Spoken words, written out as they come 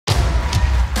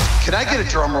Can I get a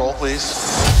drum roll, please?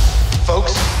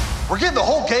 Folks, we're getting the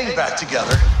whole gang back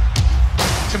together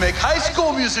to make High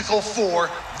School Musical 4,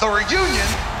 The Reunion,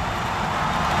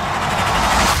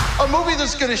 a movie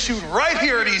that's gonna shoot right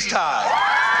here at East High.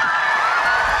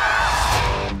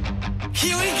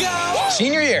 Here we go!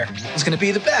 Senior year is gonna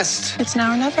be the best. It's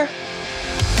now or never.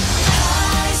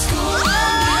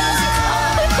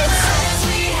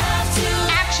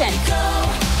 Action!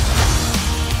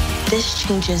 This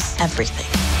changes everything.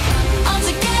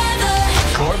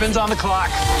 Corbin's on the clock.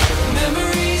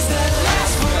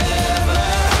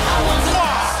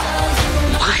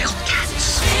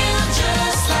 Wildcats.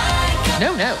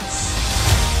 No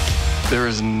notes. There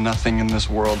is nothing in this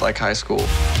world like high school.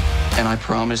 And I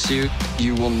promise you,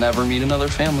 you will never meet another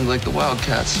family like the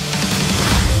Wildcats.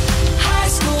 High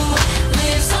school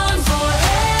lives on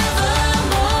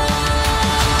forevermore.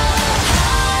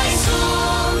 High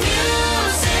School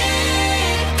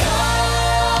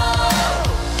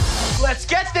Musical. Let's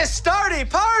get this started.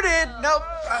 Parted. Nope.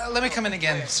 Let me come in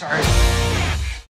again. Sorry.